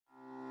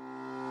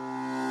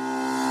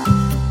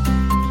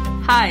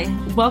Hi,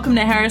 welcome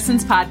to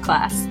Harrison's Pod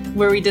Class,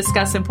 where we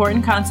discuss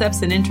important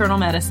concepts in internal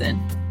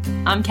medicine.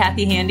 I'm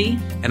Kathy Handy.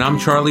 And I'm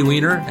Charlie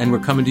Weiner, and we're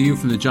coming to you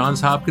from the Johns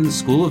Hopkins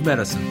School of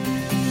Medicine.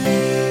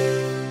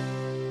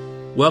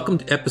 Welcome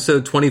to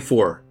episode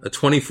 24, a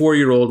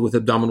 24-year-old with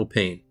abdominal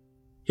pain.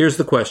 Here's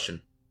the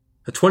question.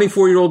 A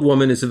 24-year-old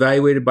woman is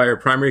evaluated by her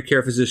primary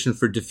care physician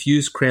for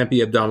diffuse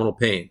crampy abdominal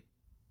pain.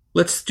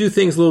 Let's do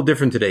things a little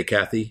different today,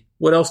 Kathy.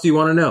 What else do you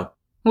want to know?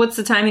 What's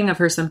the timing of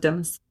her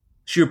symptoms?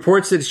 She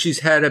reports that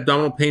she's had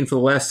abdominal pain for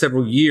the last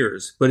several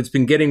years, but it's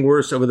been getting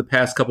worse over the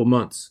past couple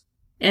months.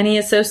 Any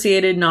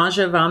associated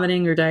nausea,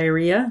 vomiting, or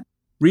diarrhea?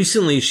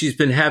 Recently, she's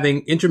been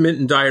having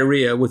intermittent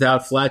diarrhea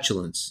without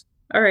flatulence.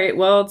 All right,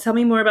 well, tell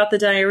me more about the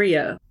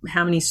diarrhea.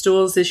 How many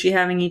stools is she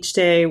having each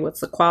day?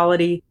 What's the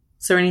quality?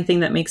 Is there anything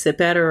that makes it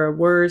better or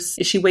worse?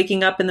 Is she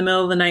waking up in the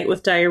middle of the night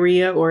with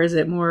diarrhea, or is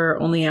it more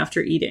only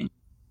after eating?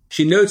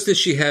 She notes that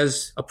she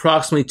has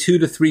approximately 2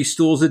 to 3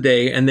 stools a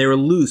day, and they are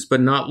loose but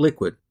not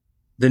liquid.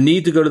 The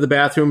need to go to the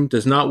bathroom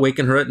does not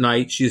waken her at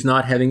night. She is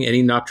not having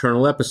any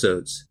nocturnal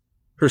episodes.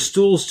 Her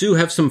stools do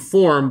have some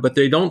form, but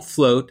they don't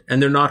float, and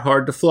they're not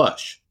hard to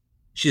flush.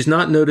 She's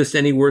not noticed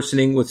any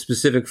worsening with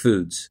specific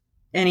foods.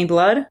 Any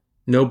blood?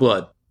 No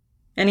blood.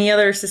 Any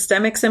other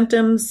systemic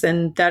symptoms,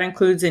 and that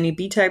includes any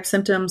B-type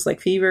symptoms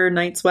like fever,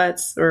 night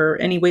sweats, or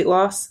any weight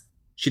loss?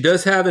 She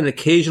does have an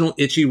occasional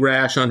itchy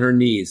rash on her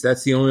knees.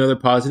 That's the only other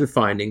positive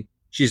finding.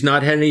 She's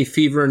not had any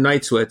fever or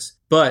night sweats,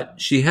 but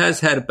she has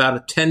had about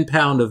a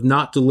 10-pound of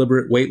not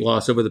deliberate weight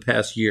loss over the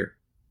past year.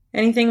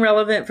 Anything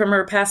relevant from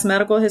her past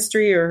medical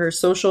history or her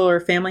social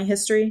or family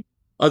history?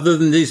 Other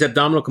than these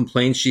abdominal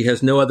complaints, she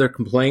has no other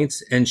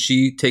complaints, and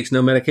she takes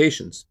no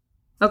medications.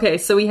 Okay,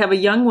 so we have a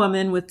young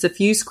woman with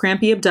diffuse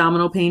crampy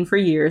abdominal pain for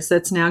years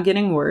that's now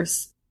getting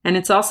worse, and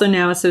it's also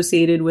now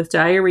associated with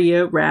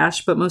diarrhea,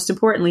 rash, but most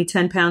importantly,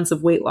 10 pounds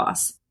of weight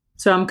loss.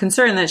 So I'm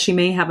concerned that she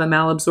may have a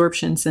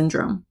malabsorption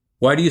syndrome.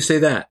 Why do you say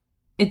that?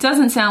 It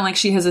doesn't sound like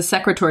she has a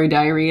secretory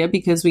diarrhea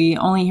because we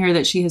only hear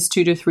that she has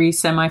 2 to 3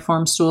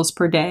 semi-formed stools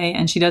per day,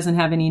 and she doesn't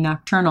have any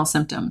nocturnal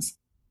symptoms.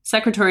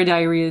 Secretory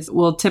diarrheas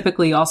will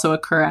typically also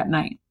occur at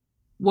night.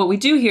 What we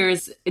do hear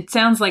is it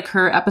sounds like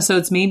her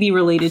episodes may be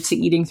related to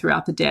eating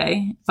throughout the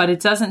day, but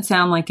it doesn't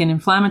sound like an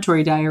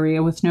inflammatory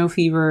diarrhea with no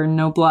fever and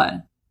no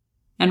blood.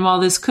 And while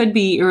this could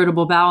be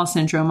irritable bowel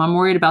syndrome, I'm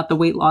worried about the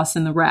weight loss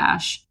and the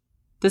rash.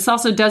 This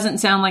also doesn't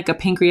sound like a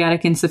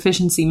pancreatic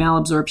insufficiency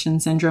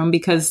malabsorption syndrome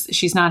because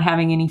she's not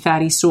having any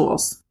fatty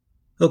stools.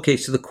 Okay,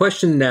 so the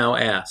question now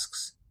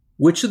asks,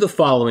 which of the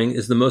following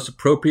is the most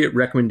appropriate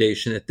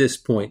recommendation at this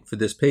point for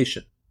this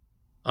patient?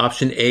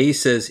 Option A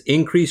says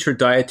increase her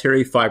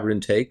dietary fiber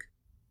intake.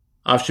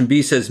 Option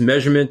B says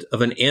measurement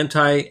of an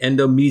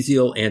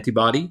anti-endomysial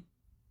antibody.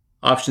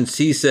 Option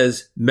C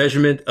says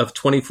measurement of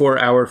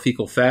 24-hour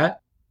fecal fat.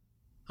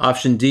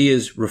 Option D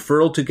is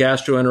referral to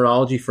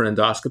gastroenterology for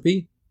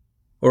endoscopy.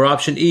 Or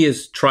option E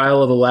is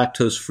trial of a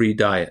lactose-free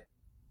diet.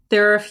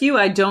 There are a few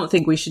I don't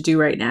think we should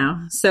do right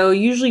now. So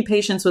usually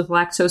patients with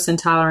lactose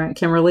intolerant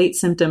can relate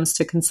symptoms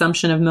to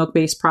consumption of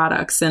milk-based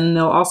products, and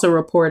they'll also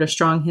report a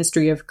strong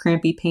history of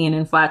crampy pain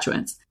and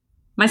flatulence.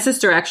 My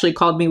sister actually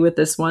called me with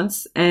this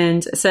once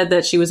and said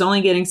that she was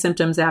only getting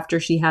symptoms after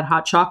she had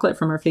hot chocolate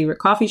from her favorite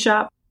coffee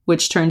shop,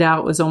 which turned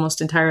out was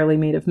almost entirely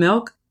made of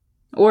milk,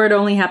 or it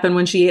only happened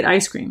when she ate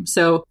ice cream.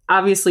 So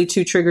obviously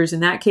 2 triggers in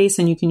that case,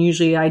 and you can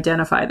usually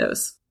identify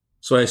those.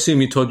 So I assume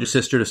you told your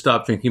sister to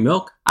stop drinking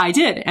milk? I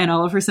did, and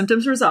all of her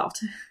symptoms resolved.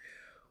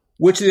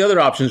 Which of the other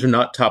options are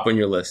not top on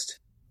your list?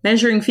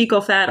 Measuring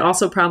fecal fat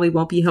also probably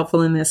won't be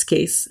helpful in this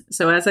case.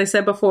 So as I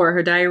said before,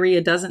 her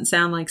diarrhea doesn't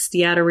sound like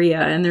steatorrhea,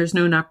 and there's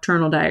no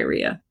nocturnal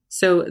diarrhea.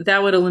 So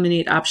that would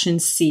eliminate option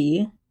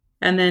C.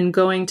 And then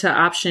going to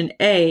option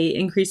A,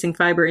 increasing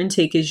fiber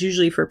intake is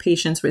usually for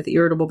patients with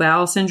irritable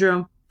bowel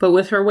syndrome. But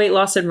with her weight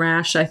loss and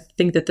rash, I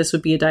think that this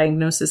would be a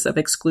diagnosis of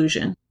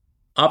exclusion.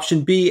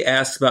 Option B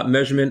asks about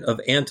measurement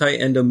of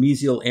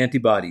anti-endomysial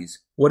antibodies.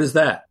 What is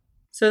that?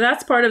 So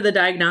that's part of the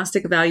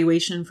diagnostic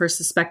evaluation for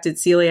suspected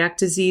celiac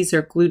disease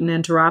or gluten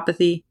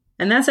enteropathy.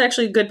 And that's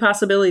actually a good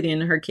possibility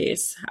in her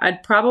case.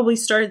 I'd probably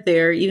start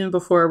there even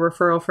before a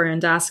referral for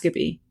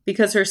endoscopy,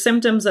 because her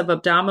symptoms of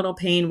abdominal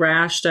pain,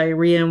 rash,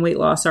 diarrhea, and weight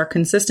loss are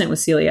consistent with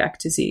celiac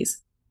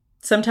disease.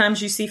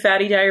 Sometimes you see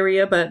fatty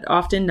diarrhea, but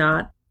often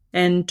not.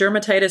 And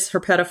dermatitis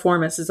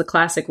herpetiformis is a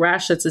classic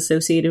rash that's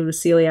associated with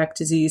celiac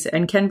disease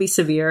and can be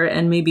severe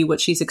and may be what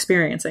she's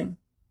experiencing.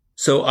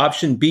 So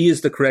option B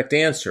is the correct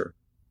answer.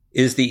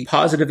 Is the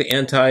positive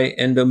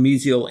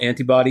anti-endomysial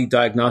antibody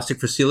diagnostic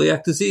for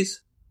celiac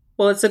disease?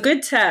 Well, it's a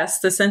good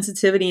test. The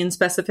sensitivity and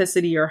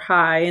specificity are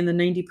high in the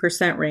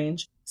 90%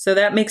 range, so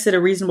that makes it a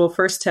reasonable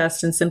first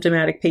test in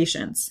symptomatic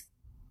patients.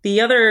 The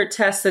other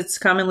test that's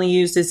commonly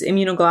used is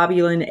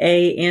immunoglobulin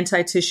A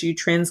anti-tissue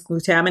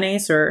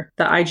transglutaminase, or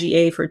the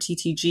IgA for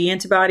TTG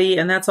antibody,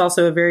 and that's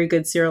also a very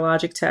good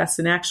serologic test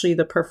and actually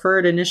the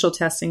preferred initial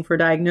testing for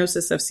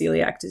diagnosis of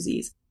celiac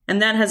disease.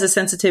 And that has a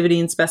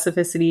sensitivity and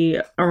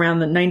specificity around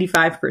the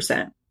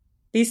 95%.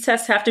 These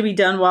tests have to be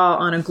done while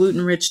on a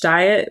gluten-rich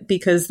diet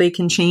because they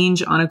can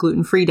change on a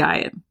gluten-free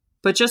diet.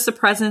 but just the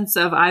presence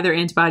of either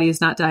antibody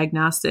is not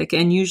diagnostic,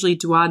 and usually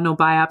duodenal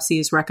biopsy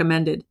is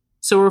recommended.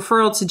 So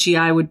referral to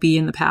GI would be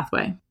in the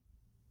pathway.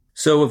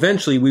 So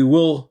eventually we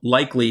will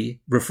likely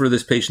refer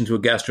this patient to a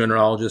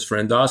gastroenterologist for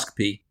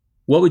endoscopy.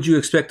 What would you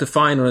expect to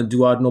find on a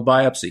duodenal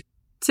biopsy?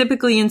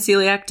 Typically in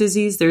celiac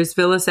disease, there's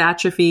villus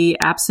atrophy,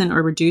 absent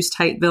or reduced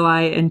height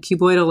villi, and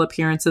cuboidal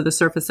appearance of the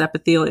surface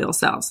epithelial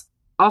cells.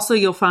 Also,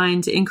 you'll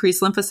find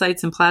increased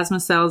lymphocytes and plasma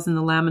cells in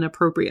the lamina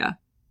propria,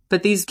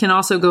 but these can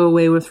also go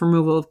away with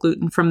removal of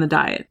gluten from the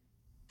diet.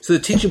 So the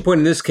teaching point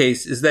in this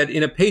case is that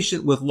in a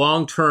patient with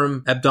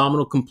long-term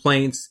abdominal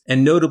complaints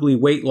and notably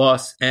weight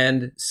loss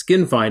and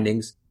skin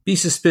findings, be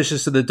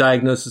suspicious of the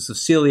diagnosis of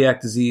celiac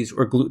disease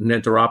or gluten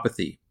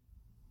enteropathy.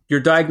 Your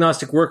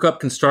diagnostic workup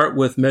can start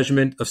with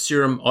measurement of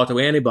serum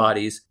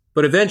autoantibodies,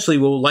 but eventually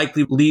will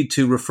likely lead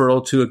to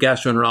referral to a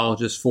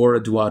gastroenterologist for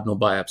a duodenal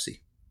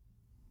biopsy.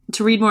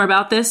 To read more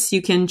about this,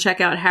 you can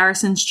check out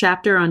Harrison's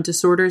chapter on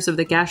disorders of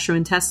the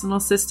gastrointestinal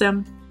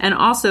system. And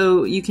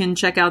also, you can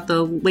check out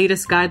the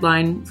latest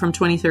guideline from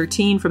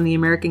 2013 from the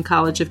American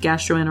College of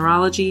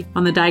Gastroenterology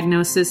on the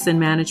diagnosis and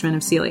management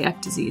of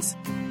celiac disease.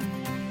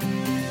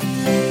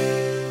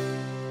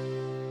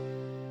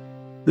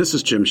 This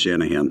is Jim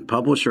Shanahan,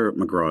 publisher at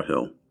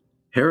McGraw-Hill.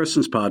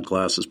 Harrison's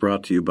Podcast is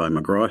brought to you by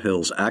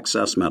McGraw-Hill's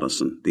Access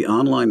Medicine, the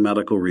online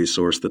medical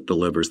resource that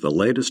delivers the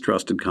latest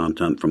trusted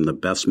content from the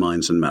best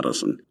minds in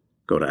medicine.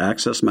 Go to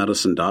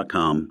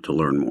accessmedicine.com to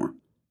learn more.